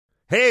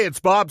Hey, it's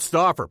Bob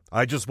Stauffer.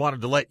 I just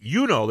wanted to let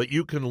you know that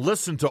you can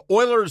listen to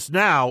Oilers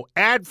Now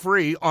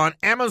ad-free on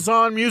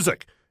Amazon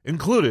Music,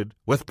 included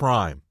with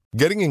Prime.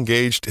 Getting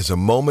engaged is a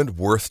moment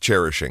worth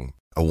cherishing.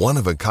 A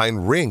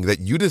one-of-a-kind ring that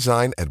you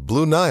design at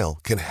Blue Nile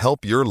can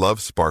help your love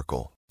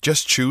sparkle.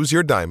 Just choose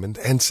your diamond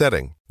and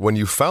setting. When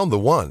you've found the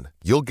one,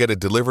 you'll get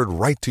it delivered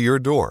right to your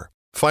door.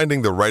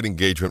 Finding the right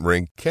engagement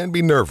ring can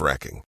be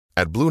nerve-wracking.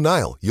 At Blue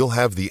Nile, you'll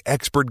have the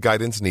expert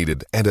guidance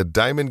needed and a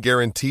diamond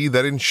guarantee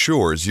that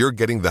ensures you're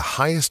getting the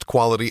highest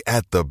quality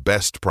at the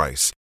best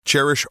price.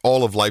 Cherish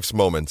all of life's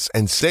moments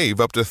and save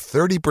up to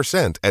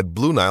 30% at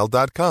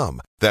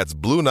BlueNile.com. That's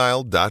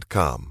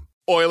BlueNile.com.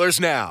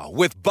 Oilers Now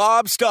with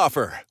Bob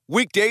Stauffer.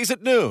 Weekdays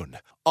at noon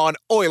on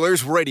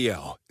Oilers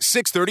Radio,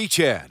 630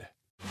 CHED.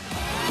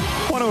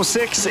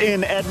 106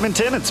 in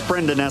Edmonton. It's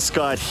Brendan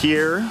Escott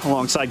here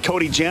alongside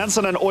Cody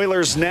Jansen on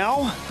Oilers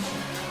Now.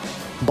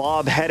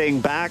 Bob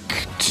heading back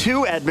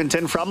to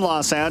Edmonton from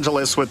Los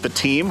Angeles with the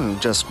team, who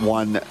just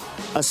won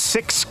a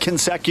sixth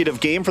consecutive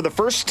game for the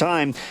first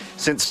time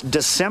since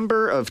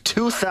December of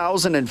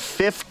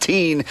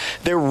 2015.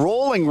 They're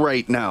rolling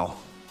right now.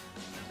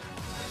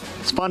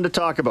 It's fun to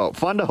talk about.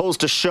 Fun to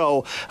host a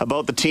show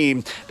about the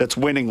team that's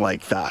winning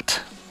like that.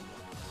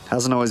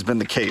 Hasn't always been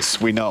the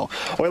case, we know.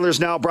 Oilers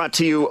Now brought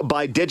to you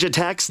by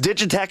Digitex.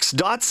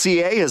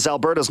 Digitex.ca is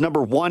Alberta's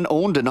 #1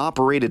 owned and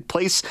operated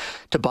place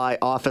to buy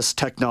office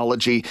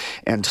technology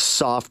and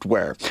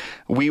software.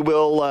 We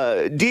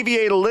will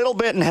deviate a little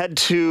bit and head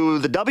to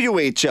the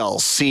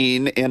WHL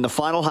scene in the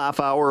final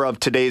half hour of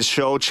today's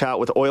show. Chat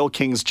with Oil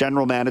Kings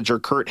general manager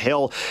Kurt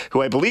Hill,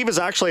 who I believe is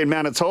actually in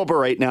Manitoba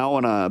right now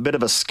on a bit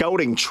of a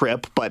scouting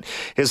trip, but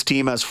his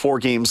team has 4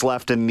 games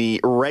left in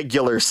the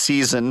regular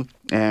season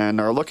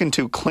and are looking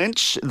to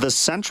clinch the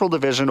Central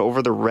Division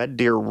over the Red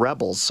Deer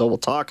Rebels. So we'll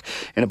talk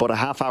in about a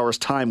half hour's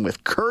time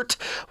with Kurt.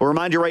 We'll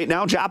remind you right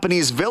now,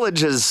 Japanese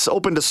Village is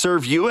open to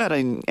serve you at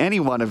any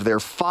one of their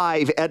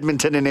 5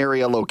 Edmonton and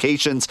area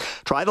locations.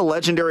 Try the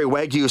legendary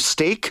Wagyu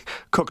steak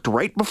cooked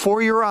right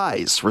before your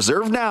eyes.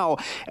 Reserve now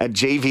at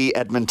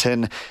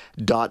jvedmonton.ca.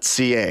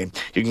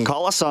 You can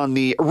call us on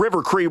the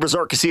River Cree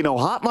Resort Casino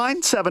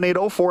hotline,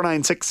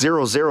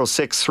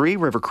 780-496-0063.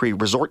 River Cree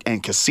Resort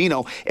and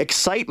Casino.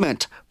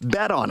 Excitement.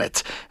 Bet on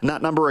it. And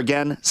that number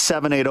again,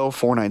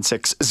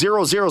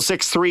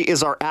 780-496-0063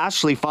 is our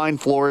Ashley Fine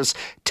Floors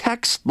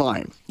text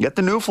line. Get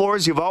the new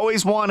floors you've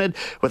always wanted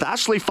with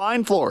Ashley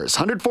Fine Floors,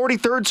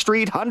 143rd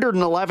Street,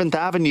 111th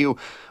Avenue,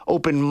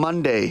 open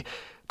Monday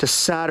to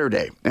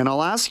Saturday. And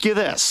I'll ask you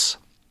this.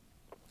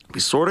 We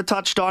sort of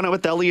touched on it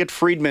with Elliot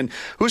Friedman.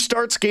 Who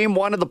starts game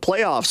 1 of the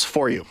playoffs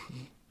for you?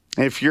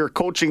 If you're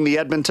coaching the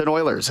Edmonton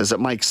Oilers, is it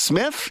Mike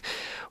Smith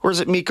or is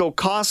it Mikko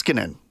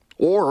Koskinen?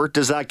 Or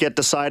does that get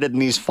decided in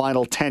these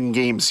final 10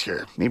 games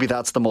here? Maybe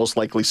that's the most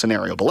likely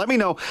scenario. But let me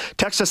know.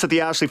 Text us at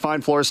the Ashley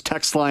Fine Floors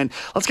text line.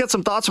 Let's get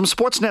some thoughts from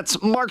Sportsnet's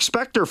Mark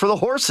Spector for the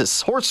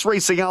horses. Horse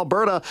Racing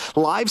Alberta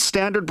live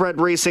standardbred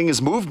racing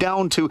is moved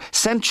down to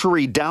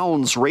Century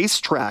Downs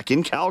Racetrack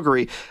in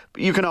Calgary.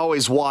 You can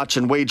always watch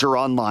and wager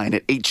online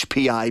at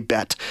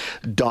hpibet.com.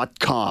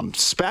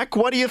 Spec,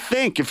 what do you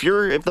think? If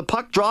the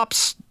puck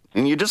drops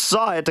and you just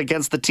saw it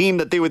against the team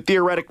that they would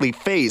theoretically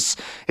face,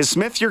 is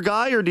Smith your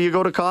guy, or do you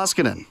go to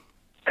Koskinen?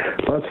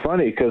 Well, that's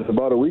funny, because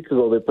about a week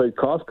ago they played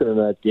Koskinen in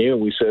that game,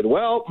 and we said,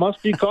 well,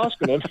 must be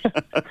Koskinen.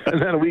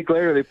 And then a week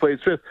later they played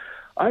Smith.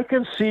 I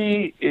can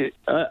see it.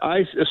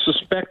 I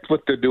suspect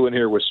what they're doing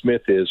here with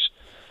Smith is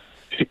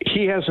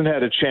he hasn't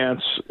had a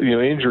chance.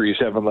 Injuries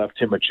haven't left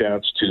him a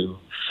chance to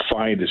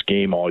find his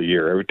game all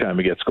year. Every time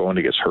he gets going,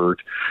 he gets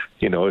hurt.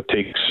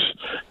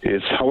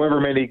 It's however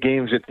many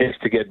games it takes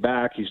to get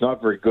back. He's not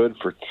very good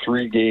for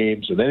 3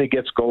 games, and then he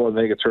gets going, and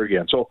then he gets hurt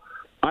again. So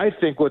I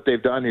think what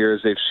they've done here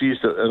is they've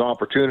seized an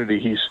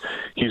opportunity.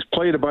 He's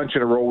played a bunch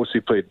in a row.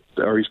 He's played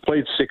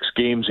 6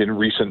 games in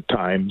recent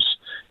times.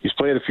 He's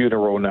played a few in a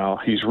row now.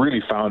 He's really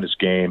found his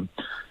game.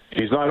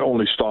 He's not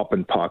only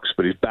stopping pucks,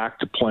 but he's back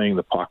to playing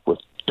the puck with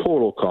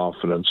total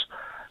confidence.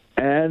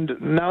 And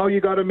now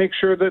you got to make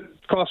sure that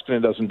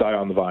Koskinen doesn't die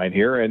on the vine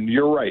here. And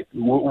you're right.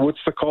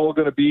 What's the call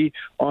going to be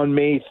on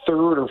May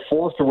 3rd or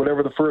 4th or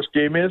whatever the first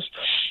game is?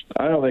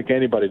 I don't think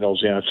anybody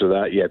knows the answer to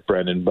that yet,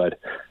 Brendan. But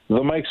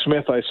the Mike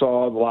Smith I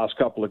saw in the last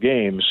couple of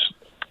games,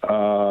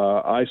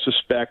 I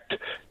suspect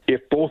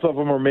if both of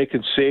them are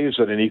making saves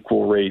at an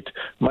equal rate,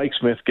 Mike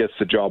Smith gets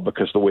the job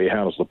because of the way he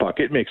handles the puck.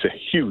 It makes a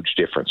huge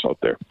difference out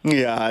there.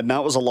 Yeah, and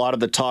that was a lot of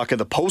the talk of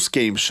the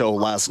post-game show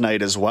last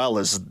night as well,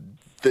 is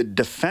the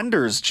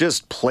defenders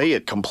just play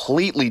it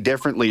completely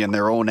differently in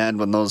their own end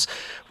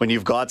when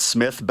you've got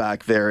Smith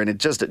back there. And it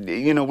just,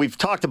 we've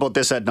talked about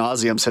this ad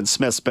nauseum since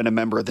Smith's been a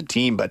member of the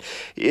team, but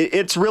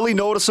it's really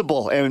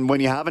noticeable. And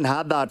when you haven't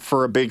had that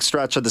for a big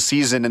stretch of the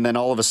season and then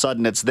all of a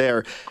sudden it's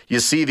there,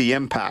 you see the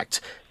impact.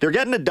 They're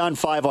getting it done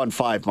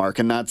 5-on-5, Mark,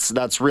 and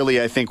that's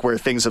really, I think, where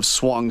things have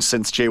swung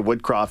since Jay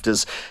Woodcroft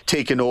has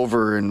taken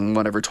over in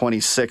whatever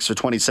 26 or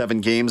 27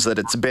 games that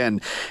it's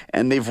been,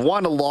 and they've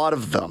won a lot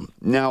of them.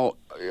 Now,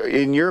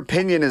 in your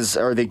opinion,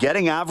 are they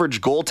getting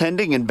average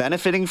goaltending and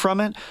benefiting from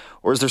it?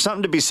 Or is there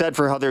something to be said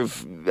for how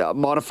they've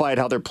modified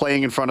how they're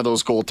playing in front of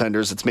those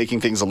goaltenders? It's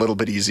making things a little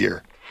bit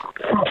easier.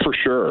 For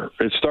sure.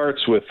 It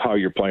starts with how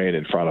you're playing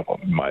in front of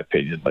them, in my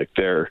opinion. Like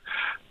they're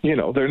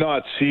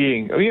not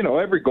seeing,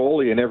 every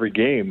goalie in every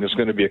game,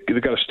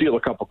 they've got to steal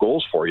a couple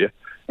goals for you.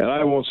 And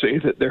I won't say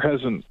that there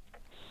hasn't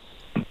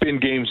been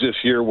games this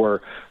year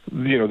where,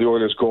 the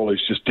Oilers goalies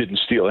just didn't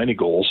steal any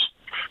goals.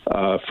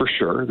 For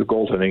sure, the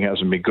goaltending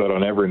hasn't been good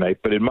on every night.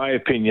 But in my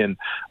opinion,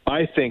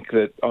 I think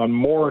that on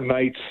more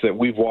nights that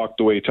we've walked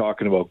away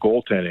talking about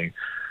goaltending,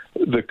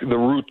 the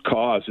root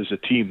cause is a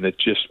team that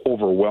just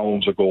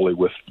overwhelms a goalie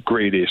with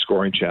grade A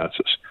scoring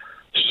chances.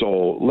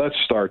 So let's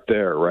start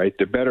there, right?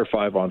 They're better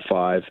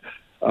 5-on-5.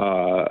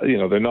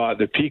 They're not.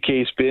 The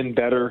PK's been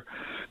better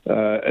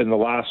in the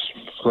last,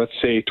 let's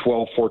say,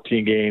 12,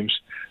 14 games.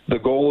 The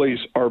goalies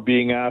are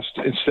being asked,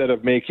 instead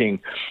of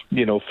making,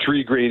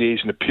 3 grade A's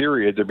in a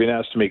period, they're being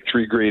asked to make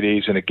 3 grade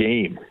A's in a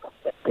game.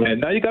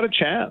 And now you got a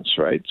chance,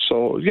 right?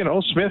 So,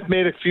 Smith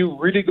made a few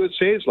really good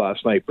saves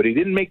last night, but he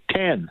didn't make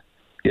 10.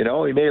 He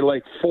made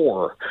like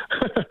 4.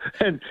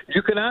 And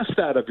you can ask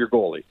that of your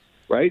goalie,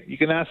 right? You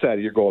can ask that of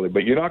your goalie,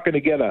 but you're not going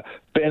to get a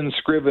Ben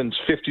Scrivens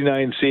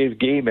 59 save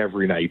game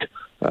every night.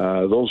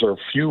 Those are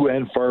few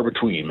and far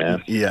between,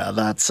 man. Yeah,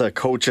 that's a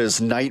coach's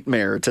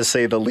nightmare, to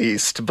say the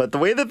least. But the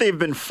way that they've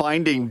been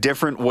finding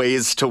different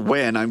ways to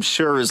win, I'm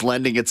sure, is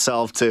lending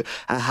itself to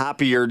a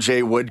happier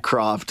Jay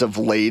Woodcroft of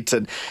late.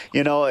 And,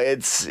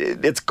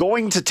 it's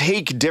going to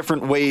take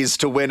different ways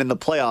to win in the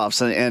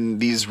playoffs. And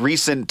these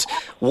recent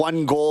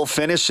 1-goal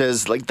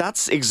finishes,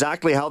 that's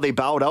exactly how they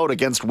bowed out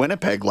against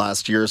Winnipeg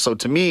last year. So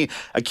to me,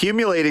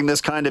 accumulating this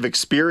kind of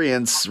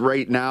experience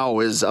right now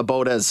is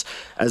about as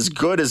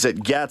good as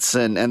it gets.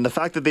 And the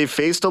fact that they've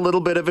faced a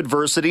little bit of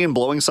adversity in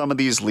blowing some of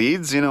these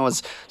leads,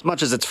 as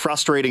much as it's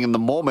frustrating in the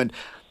moment,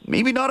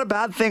 maybe not a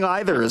bad thing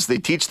either, as they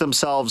teach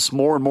themselves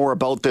more and more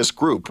about this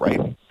group, right?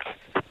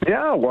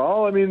 Yeah,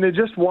 well, they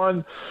just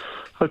won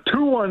a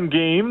 2-1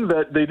 game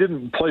that they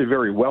didn't play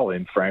very well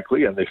in,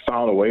 frankly, and they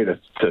found a way to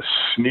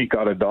sneak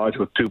out of Dodge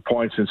with 2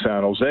 points in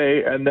San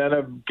Jose, and then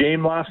a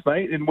game last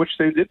night in which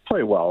they did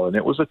play well, and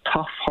it was a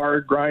tough,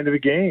 hard grind of a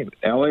game.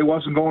 LA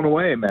wasn't going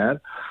away, man,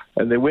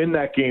 and they win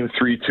that game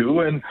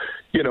 3-2, and,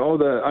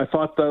 I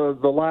thought the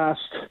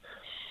last,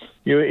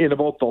 in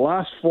about the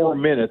last 4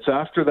 minutes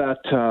after that,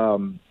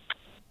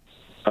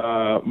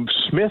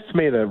 Smith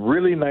made a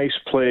really nice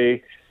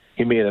play.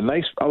 He made a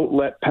nice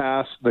outlet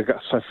pass.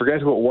 I forget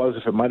who it was,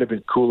 if it might have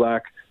been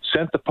Kulak,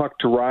 sent the puck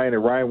to Ryan,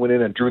 and Ryan went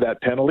in and drew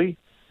that penalty,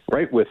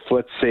 right, with,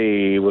 let's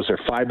say, was there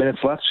 5 minutes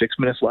left, 6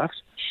 minutes left?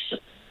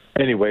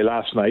 Anyway,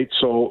 last night.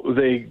 So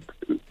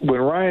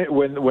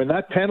when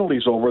that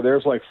penalty's over,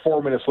 there's like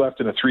 4 minutes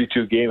left in a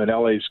 3-2 game, and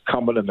LA's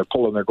coming and they're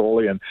pulling their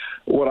goalie. And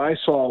what I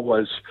saw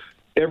was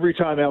every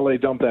time LA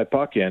dumped that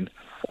puck in,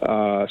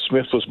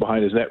 Smith was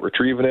behind his net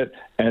retrieving it,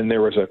 and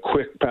there was a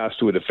quick pass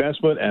to a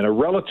defenseman and a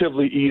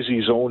relatively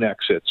easy zone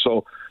exit.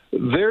 So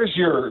there's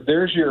your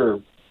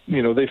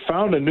they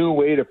found a new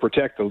way to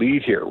protect the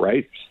lead here,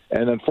 right?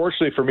 And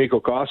unfortunately for Mikko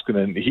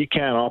Koskinen, he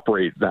can't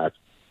operate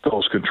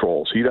those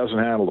controls. He doesn't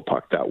handle the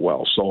puck that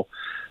well. So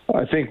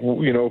I think,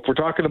 if we're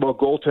talking about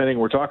goaltending,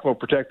 we're talking about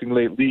protecting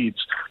late leads.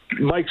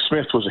 Mike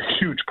Smith was a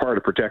huge part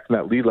of protecting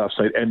that lead last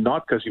night, and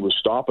not because he was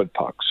stopping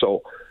pucks.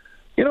 So,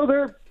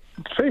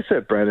 face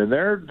it, Brendan,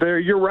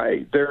 you're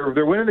right.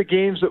 They're winning the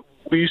games that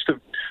we used to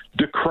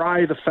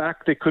decry the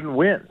fact they couldn't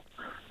win.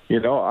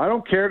 I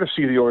don't care to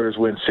see the Oilers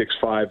win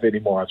 6-5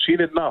 anymore. I've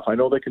seen it enough. I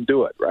know they can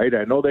do it, right?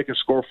 I know they can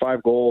score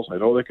 5 goals. I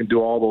know they can do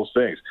all those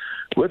things.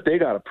 What they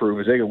got to prove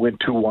is they can win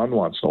 2-1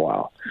 once in a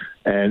while.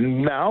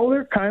 And now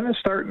they're kind of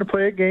starting to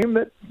play a game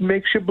that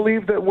makes you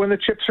believe that when the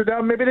chips are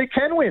down, maybe they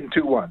can win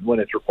 2-1 when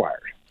it's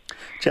required.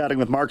 Chatting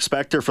with Mark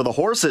Spector for the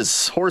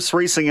Horses, Horse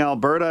Racing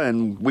Alberta,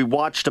 and we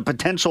watched a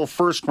potential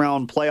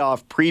first-round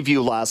playoff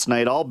preview last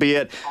night,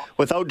 albeit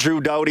without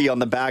Drew Doughty on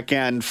the back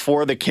end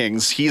for the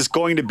Kings. He's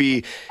going to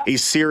be a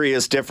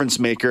serious difference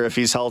maker if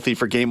he's healthy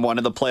for Game 1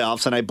 of the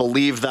playoffs, and I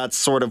believe that's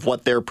sort of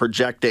what they're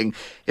projecting.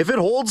 If it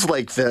holds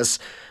like this,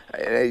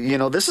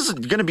 this is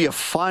going to be a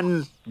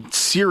fun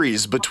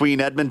series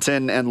between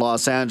Edmonton and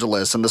Los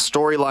Angeles, and the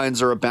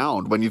storylines are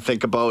abound when you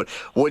think about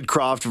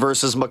Woodcroft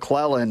versus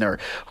McClellan or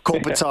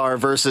Kopitar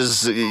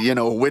versus,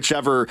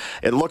 whichever.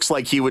 It looks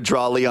like he would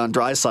draw Leon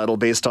Draisaitl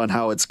based on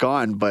how it's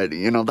gone. But,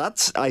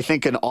 that's, I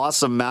think, an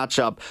awesome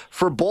matchup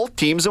for both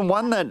teams, and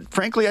one that,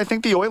 frankly, I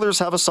think the Oilers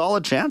have a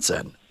solid chance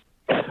in.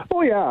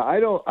 Oh, yeah. I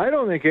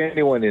don't think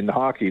anyone in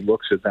hockey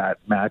looks at that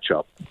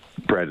matchup,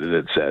 Brendan,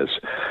 that says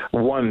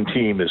one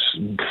team is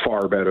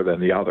far better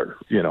than the other.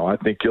 I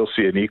think you'll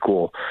see an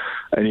equal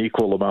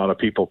amount of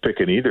people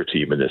picking either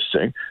team in this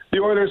thing. The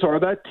Oilers are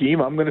that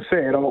team. I'm going to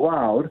say it out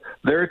loud.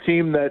 They're a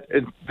team that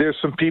there's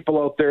some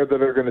people out there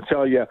that are going to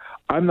tell you,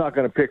 I'm not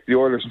going to pick the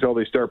Oilers until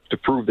they start to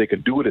prove they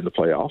can do it in the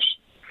playoffs.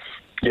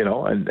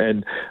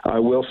 And I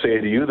will say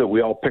to you that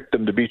we all picked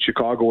them to beat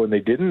Chicago and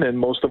they didn't, and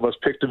most of us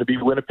picked them to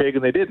beat Winnipeg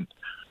and they didn't.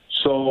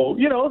 So,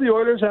 the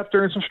Oilers have to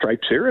earn some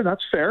stripes here, and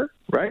that's fair,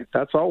 right?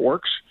 That's how it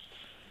works.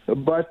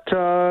 But,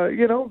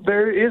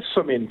 there is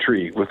some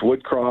intrigue with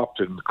Woodcroft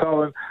and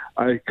McCullen.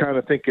 I kind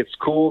of think it's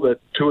cool that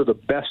two of the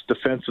best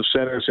defensive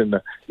centers in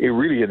the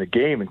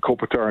game, and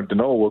Kopitar and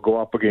Danault will go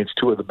up against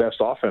two of the best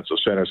offensive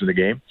centers in the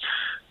game.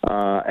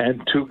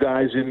 And two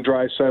guys in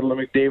Draisaitl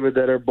and McDavid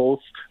that are both,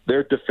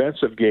 their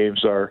defensive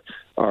games are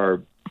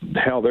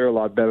they're a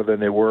lot better than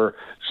they were.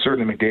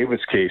 Certainly in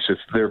McDavid's case,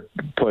 they're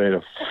playing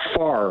a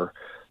far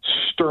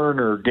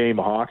sterner game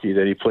of hockey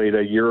that he played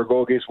a year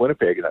ago against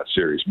Winnipeg in that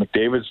series.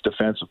 McDavid's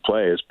defensive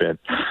play has been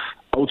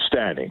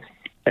outstanding,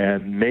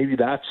 and maybe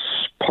that's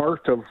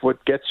part of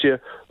what gets you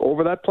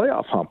over that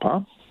playoff hump, huh?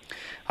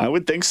 I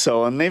would think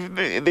so, and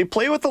they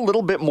play with a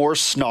little bit more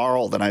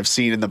snarl than I've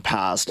seen in the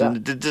past, and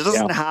it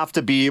doesn't have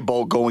to be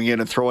about going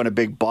in and throwing a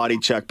big body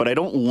check, but I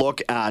don't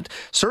look at,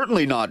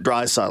 certainly not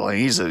Draisaitl,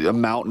 he's a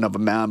mountain of a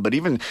man, but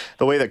even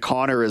the way that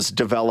Connor is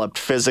developed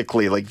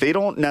physically, like they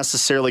don't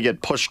necessarily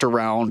get pushed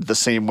around the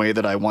same way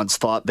that I once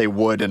thought they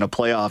would in a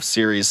playoff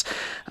series.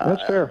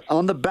 That's fair.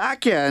 On the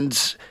back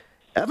end,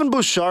 Evan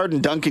Bouchard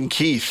and Duncan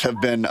Keith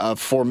have been a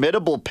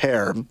formidable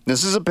pair.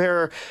 This is a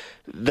pair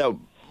that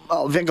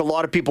I think a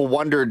lot of people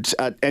wondered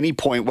at any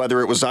point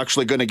whether it was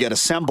actually going to get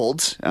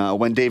assembled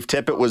when Dave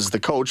Tippett was the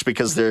coach,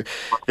 because there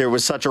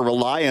was such a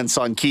reliance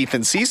on Keith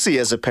and Ceci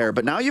as a pair.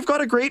 But now you've got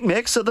a great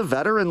mix of the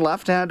veteran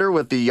left-hander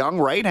with the young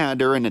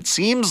right-hander, and it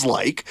seems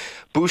like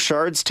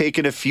Bouchard's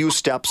taken a few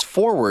steps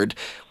forward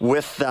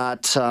with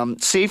that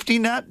safety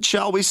net,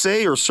 shall we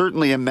say, or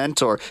certainly a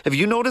mentor. Have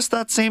you noticed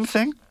that same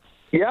thing?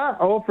 Yeah,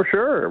 for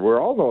sure. We're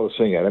all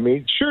noticing it. I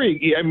mean, sure.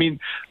 I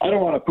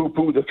don't want to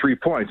poo-poo the 3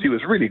 points. He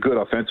was really good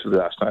offensively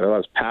last night.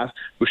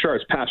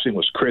 Bouchard's passing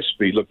was crisp.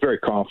 He looked very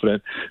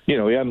confident. He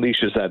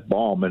unleashes that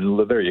bomb,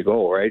 and there you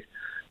go, right?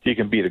 He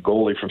can beat a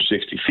goalie from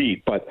 60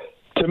 feet. But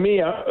to me,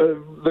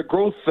 the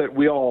growth that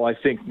we all, I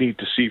think, need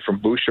to see from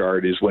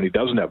Bouchard is when he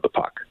doesn't have the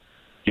puck.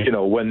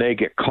 When they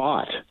get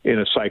caught in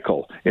a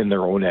cycle in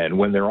their own end,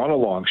 when they're on a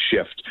long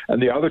shift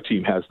and the other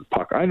team has the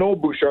puck. I know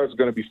Bouchard's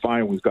going to be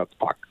fine when he's got the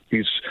puck.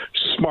 He's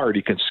smart.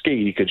 He can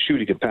skate. He can shoot.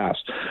 He can pass.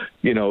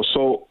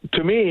 So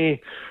to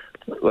me,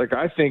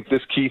 I think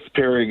this Keith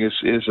pairing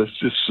is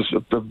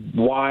a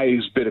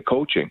wise bit of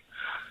coaching,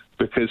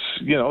 because,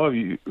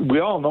 we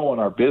all know in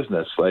our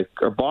business,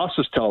 our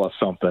bosses tell us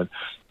something,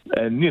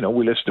 and,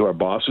 we listen to our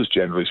bosses,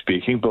 generally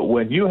speaking, but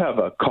when you have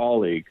a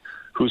colleague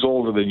who's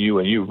older than you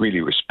and you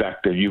really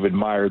respect and you've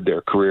admired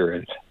their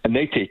career, and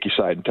they take you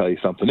aside and tell you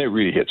something, it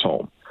really hits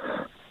home.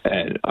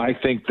 And I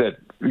think that,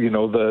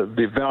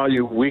 the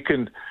value we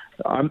can,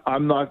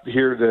 I'm not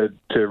here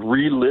to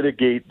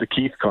relitigate the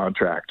Keith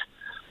contract,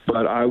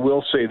 but I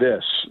will say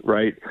this,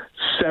 right?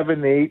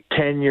 7, 8,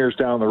 10 years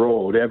down the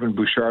road, Evan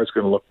Bouchard's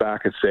going to look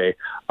back and say,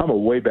 I'm a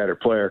way better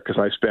player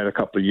because I spent a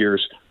couple of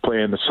years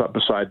playing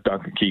beside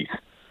Duncan Keith.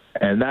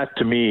 And that,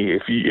 to me,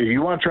 if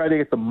you want to try to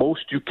get the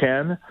most you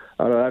can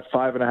out of that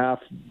 5.5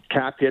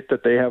 cap hit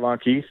that they have on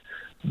Keith,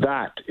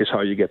 that is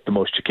how you get the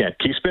most you can.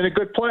 Keith's been a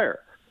good player,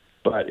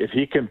 but if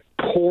he can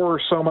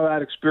pour some of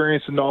that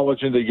experience and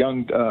knowledge into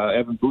young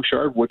Evan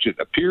Bouchard, which it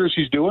appears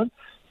he's doing,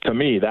 to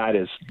me, that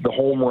is the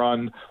home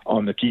run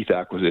on the Keith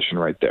acquisition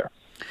right there.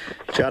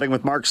 Chatting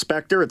with Mark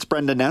Spector, it's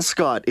Brendan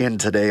Escott in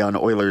today on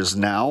Oilers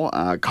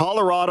Now.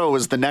 Colorado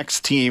is the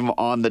next team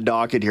on the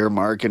docket here,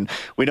 Mark, and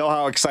we know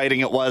how exciting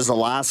it was the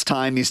last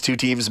time these two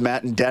teams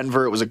met in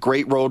Denver. It was a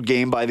great road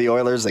game by the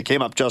Oilers. They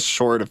came up just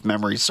short, if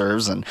memory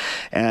serves, but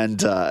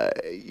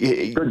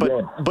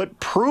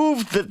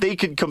proved that they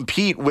could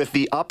compete with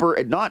the upper,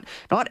 not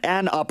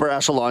an upper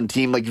echelon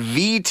team, like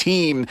the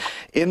team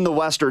in the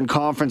Western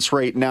Conference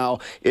right now.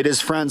 It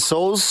is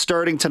Francouz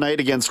starting tonight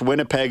against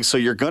Winnipeg, so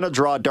you're going to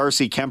draw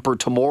Darcy Kemper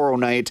tomorrow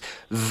night,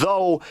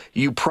 though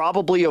you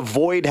probably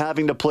avoid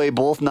having to play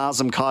both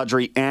Nazem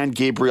Kadri and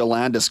Gabriel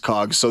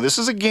Landeskog. So this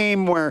is a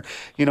game where,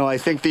 I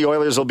think the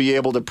Oilers will be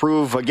able to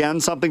prove, again,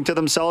 something to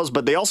themselves,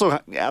 but they also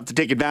have to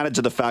take advantage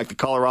of the fact that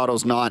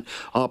Colorado's not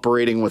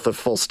operating with a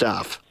full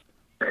staff.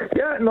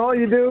 Yeah, no,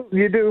 you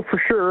do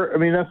for sure. I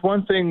mean, that's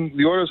one thing.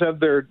 The Oilers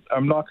have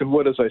I'm knocking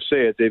wood as I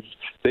say it,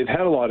 they've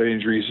had a lot of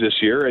injuries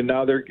this year, and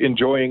now they're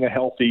enjoying a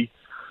healthy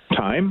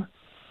time.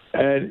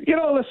 And,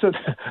 listen,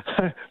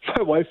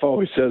 my wife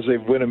always says they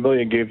win 1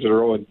 million games in a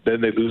row and then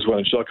they lose one.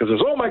 And Shelka says,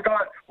 oh, my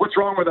God, what's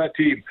wrong with that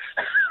team?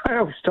 I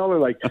always tell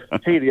her,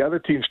 hey, the other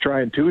team's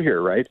trying too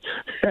here, right?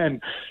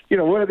 And,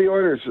 what are the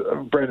Oilers,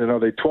 Brendan? Are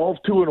they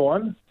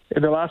 12-2-1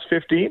 in their last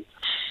 15?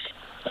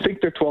 I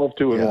think they're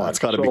 12-2-1. Yeah, it's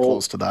got to be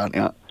close to that,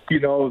 yeah.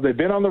 They've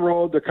been on the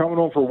road. They're coming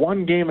home for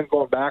one game and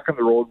going back on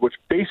the road, which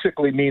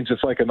basically means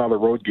it's like another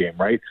road game,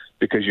 right?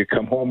 Because you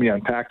come home, you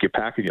unpack, you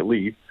pack, and you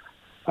leave.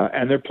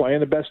 And they're playing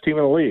the best team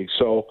in the league.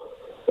 So,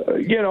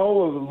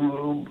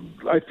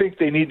 I think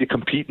they need to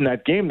compete in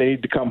that game. They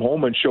need to come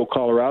home and show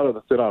Colorado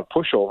that they're not a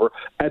pushover.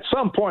 At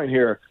some point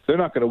here, they're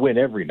not going to win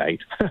every night.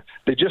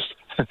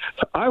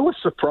 I was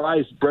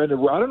surprised,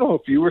 Brendan. I don't know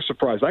if you were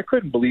surprised. I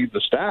couldn't believe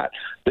the stat.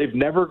 They've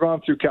never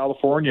gone through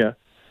California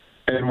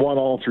and won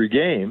all 3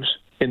 games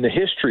in the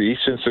history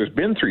since there's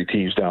been 3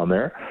 teams down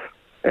there.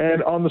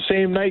 And on the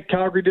same night,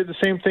 Calgary did the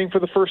same thing for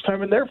the first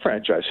time in their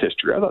franchise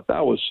history. I thought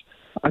that was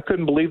I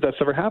couldn't believe that's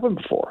ever happened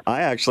before.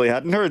 I actually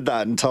hadn't heard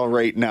that until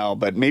right now,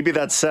 but maybe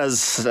that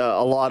says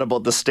a lot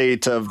about the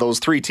state of those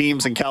three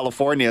teams in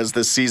California as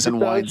this season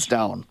winds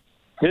down.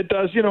 It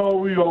does. You know,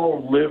 we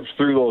all lived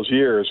through those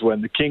years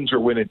when the Kings were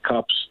winning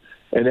cups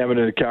and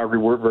Edmonton and Calgary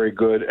weren't very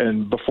good.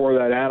 And before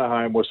that,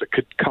 Anaheim was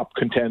a cup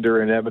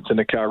contender, and Edmonton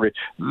and Calgary,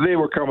 they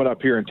were coming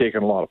up here and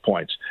taking a lot of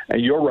points.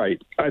 And you're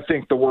right. I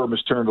think the worm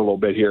has turned a little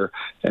bit here,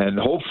 and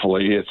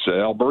hopefully it's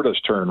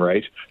Alberta's turn,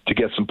 right, to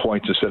get some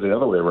points instead of the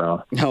other way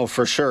around. No,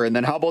 for sure. And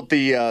then how about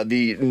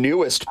the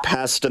newest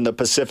pest in the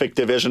Pacific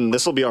Division?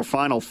 This will be our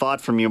final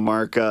thought from you,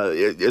 Mark.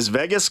 Is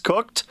Vegas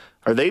cooked?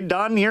 Are they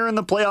done here in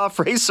the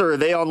playoff race, or are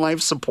they on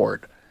life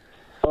support?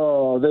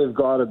 Oh, they've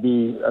got to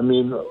be. I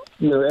mean,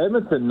 you know,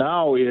 Edmonton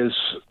now is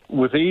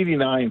with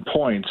 89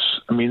 points.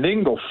 I mean, they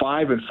can go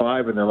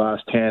 5-5 in their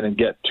last 10 and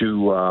get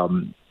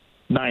to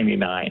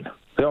 99.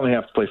 They only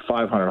have to play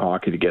 500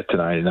 hockey to get to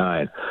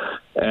 99.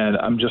 And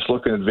I'm just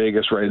looking at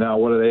Vegas right now.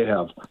 What do they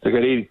have? They got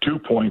 82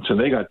 points, and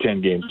they got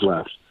 10 games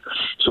left.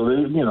 So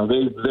there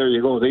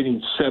you go. They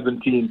need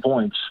 17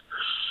 points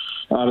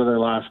out of their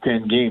last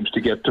 10 games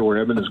to get to where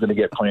Edmonton's going to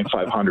get playing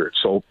 500.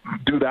 So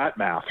do that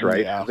math,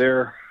 right?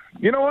 Yeah.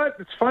 You know what?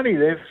 It's funny.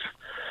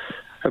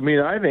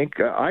 I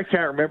think I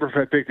can't remember if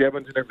I picked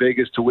Edmonton or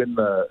Vegas to win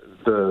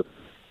the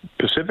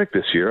Pacific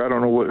this year. I don't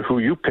know who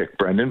you picked,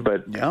 Brendan,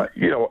 but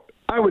you know,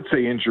 I would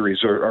say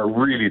injuries are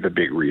really the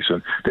big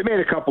reason. They made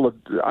a couple of.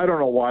 I don't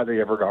know why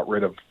they ever got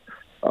rid of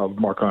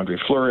Marc-Andre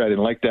Fleury. I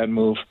didn't like that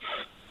move.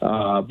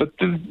 But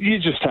you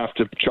just have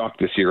to chalk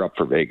this year up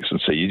for Vegas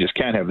and say you just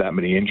can't have that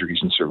many injuries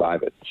and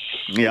survive it.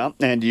 Yeah,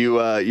 and you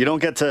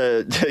don't get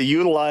to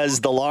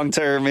utilize the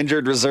long-term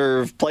injured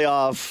reserve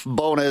playoff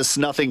bonus.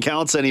 Nothing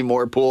counts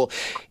anymore, Pool,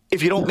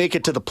 if you don't make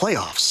it to the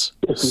playoffs.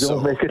 If you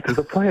don't make it to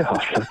the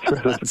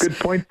playoffs. That's a good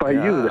point by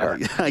you there.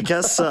 I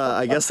guess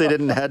they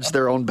didn't hedge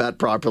their own bet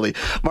properly.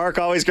 Mark,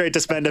 always great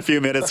to spend a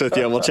few minutes with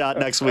you. We'll chat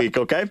next week,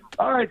 okay?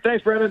 All right,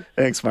 thanks, Brendan.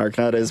 Thanks, Mark.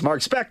 That is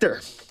Mark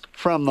Spector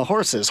from the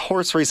Horses,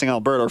 Horse Racing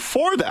Alberta,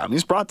 for them.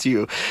 He's brought to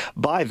you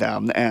by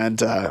them,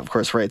 and of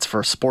course writes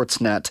for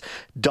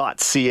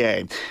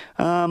sportsnet.ca.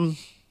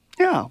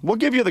 We'll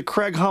give you the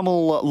Craig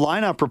Hummel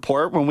lineup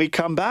report when we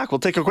come back. We'll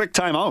take a quick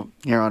time out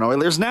here on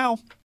Oilers Now.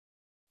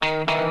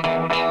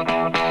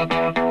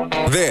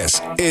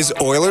 This is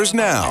Oilers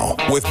Now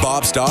with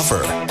Bob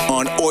Stauffer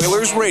on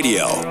Oilers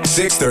Radio,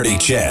 630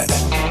 CHED.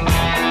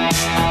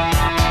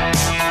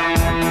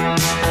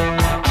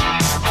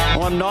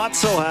 I'm not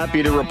so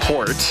happy to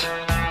report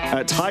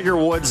Tiger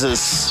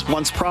Woods'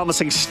 once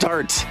promising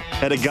start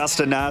at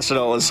Augusta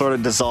National has sort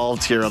of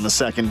dissolved here on the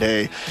second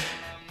day.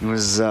 He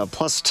was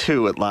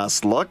 +2 at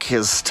last look.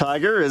 His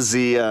Tiger is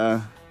he's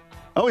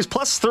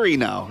 +3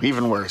 now,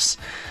 even worse.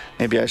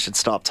 Maybe I should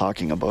stop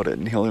talking about it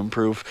and he'll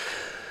improve.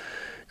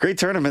 Great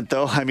tournament,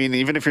 though. I mean,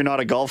 even if you're not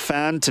a golf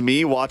fan, to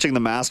me, watching the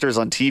Masters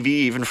on TV,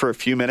 even for a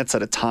few minutes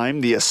at a time,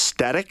 the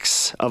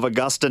aesthetics of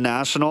Augusta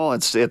National,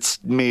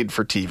 it's made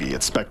for TV.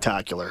 It's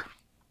spectacular.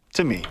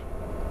 To me.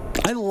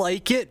 I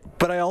like it,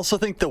 but I also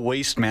think the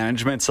waste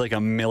management's like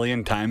a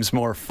million times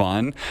more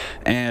fun.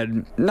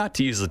 And not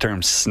to use the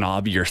term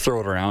snobby or throw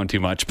it around too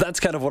much, but that's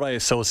kind of what I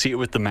associate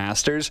with the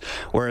Masters,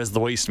 whereas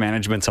the waste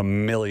management's a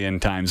million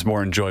times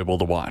more enjoyable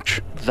to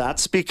watch.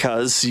 That's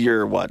because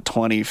you're,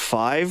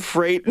 25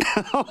 right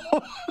now?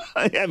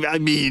 I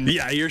mean...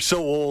 Yeah, you're so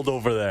old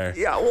over there.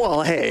 Yeah,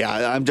 well, hey,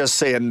 I'm just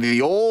saying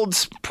the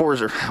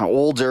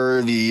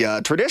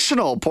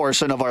traditional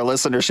portion of our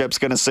listenership's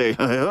going to say,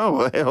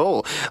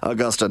 oh,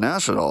 Augusta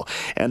National.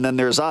 And then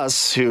there's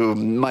us who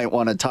might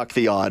want to tuck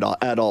the odd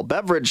adult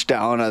beverage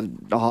down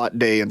a hot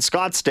day in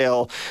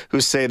Scottsdale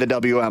who say the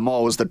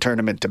WMO is the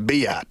tournament to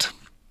be at.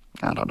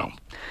 I don't know.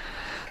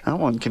 That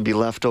one can be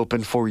left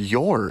open for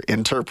your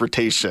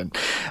interpretation.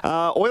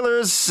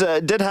 Oilers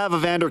did have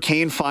Evander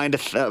Kane fined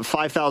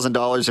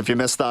 $5,000, if you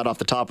missed that off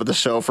the top of the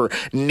show, for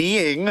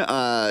kneeing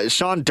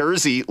Sean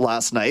Durzi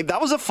last night. That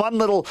was a fun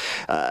little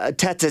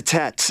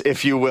tete-a-tete,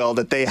 if you will,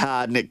 that they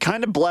had, and it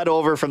kind of bled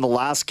over from the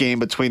last game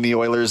between the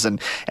Oilers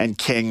and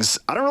Kings.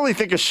 I don't really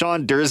think of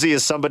Sean Durzi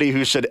as somebody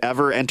who should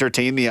ever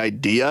entertain the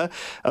idea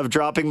of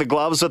dropping the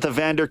gloves with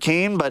Evander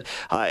Kane, but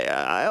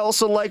I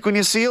also like when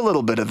you see a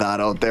little bit of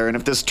that out there, and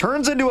if this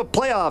turns into a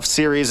playoff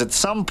series at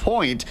some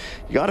point,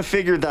 you got to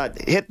figure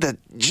that hit that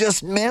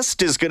just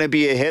missed is going to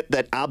be a hit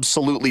that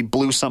absolutely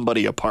blew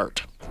somebody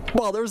apart.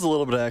 Well, there was a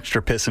little bit of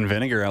extra piss and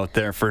vinegar out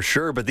there for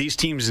sure, but these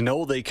teams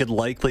know they could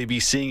likely be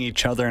seeing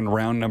each other in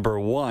round number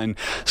 1.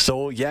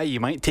 So, yeah, you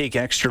might take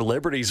extra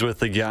liberties with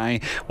the guy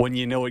when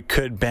you know it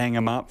could bang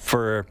him up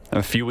for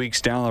a few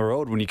weeks down the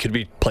road when you could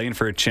be playing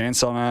for a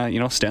chance on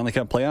a, Stanley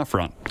Cup playoff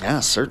run. Yeah,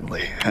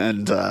 certainly.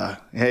 And,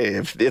 hey,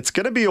 if it's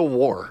going to be a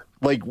war,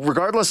 like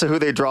regardless of who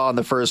they draw in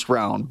the first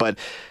round, but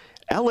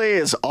LA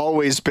has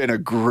always been a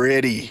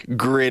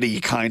gritty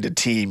kind of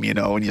team, you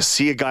know, and you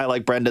see a guy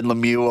like Brendan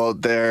Lemieux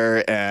out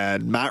there,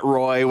 and Matt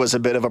Roy was a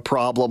bit of a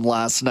problem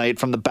last night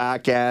from the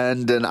back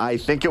end, and I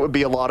think it would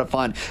be a lot of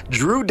fun.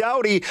 Drew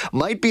Doughty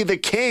might be the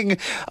king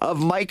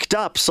of mic'd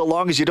up, so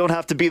long as you don't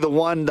have to be the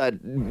one that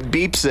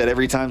beeps it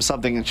every time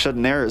something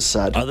shouldn't air is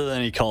said. Other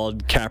than he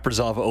called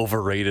Kaprizov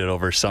overrated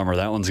over summer,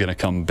 that one's going to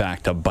come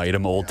back to bite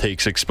him. Old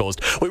takes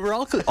exposed. We were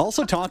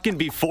also talking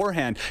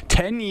beforehand,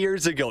 10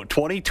 years ago,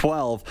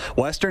 2012,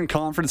 Western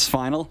Conference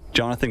Final,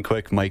 Jonathan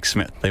Quick, Mike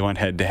Smith. They went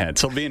head-to-head.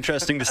 So it'll be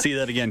interesting to see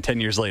that again 10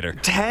 years later.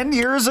 10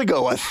 years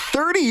ago, a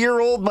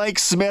 30-year-old Mike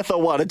Smith, a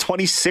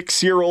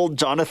 26-year-old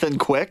Jonathan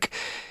Quick.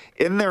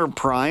 In their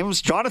primes,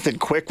 Jonathan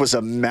Quick was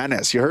a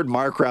menace. You heard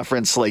Mark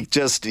reference,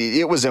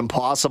 it was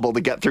impossible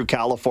to get through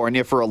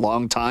California for a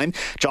long time.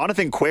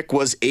 Jonathan Quick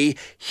was a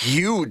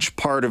huge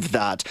part of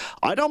that.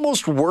 I'd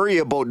almost worry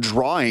about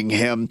drawing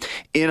him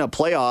in a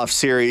playoff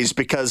series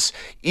because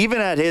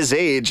even at his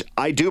age,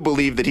 I do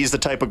believe that he's the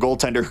type of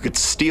goaltender who could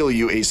steal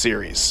you a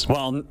series.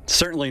 Well,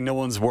 certainly no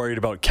one's worried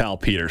about Cal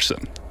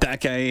Peterson.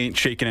 That guy ain't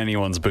shaking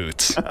anyone's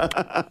boots.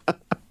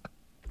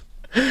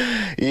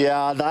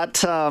 Yeah,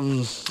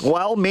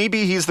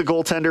 maybe he's the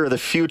goaltender of the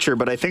future,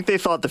 but I think they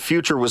thought the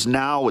future was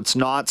now. It's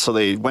not, so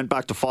they went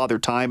back to Father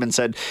Time and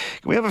said,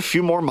 can we have a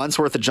few more months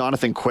worth of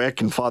Jonathan Quick?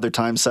 And Father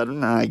Time said,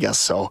 I guess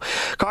so.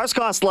 Cars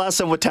cost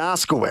less in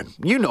Wetaskiwin.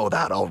 You know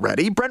that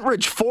already.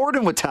 Brentridge Ford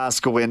in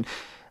Wetaskiwin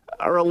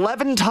are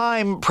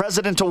 11-time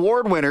President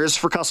Award winners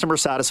for customer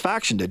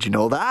satisfaction. Did you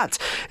know that?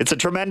 It's a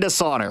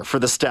tremendous honor for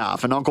the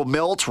staff. And Uncle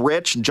Milt,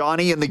 Rich,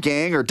 Johnny, and the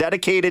gang are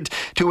dedicated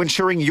to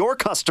ensuring your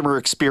customer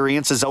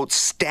experience is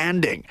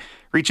outstanding.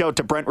 Reach out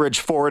to Brentridge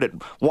Ford at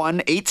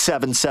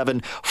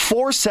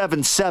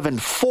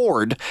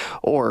 1-877-477-FORD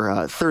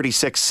or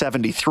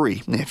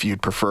 3673 if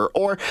you'd prefer,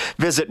 or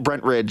visit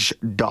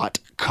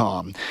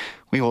Brentridge.com.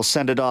 We will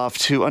send it off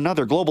to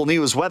another Global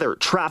News weather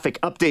traffic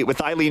update with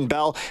Eileen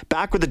Bell.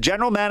 Back with the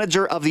general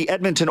manager of the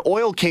Edmonton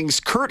Oil Kings,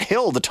 Kurt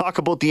Hill, to talk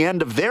about the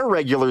end of their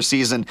regular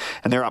season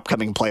and their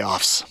upcoming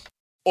playoffs.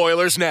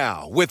 Oilers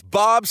Now with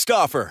Bob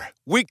Stauffer.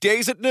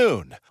 Weekdays at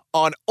noon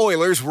on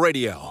Oilers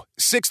Radio,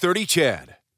 630 CHED.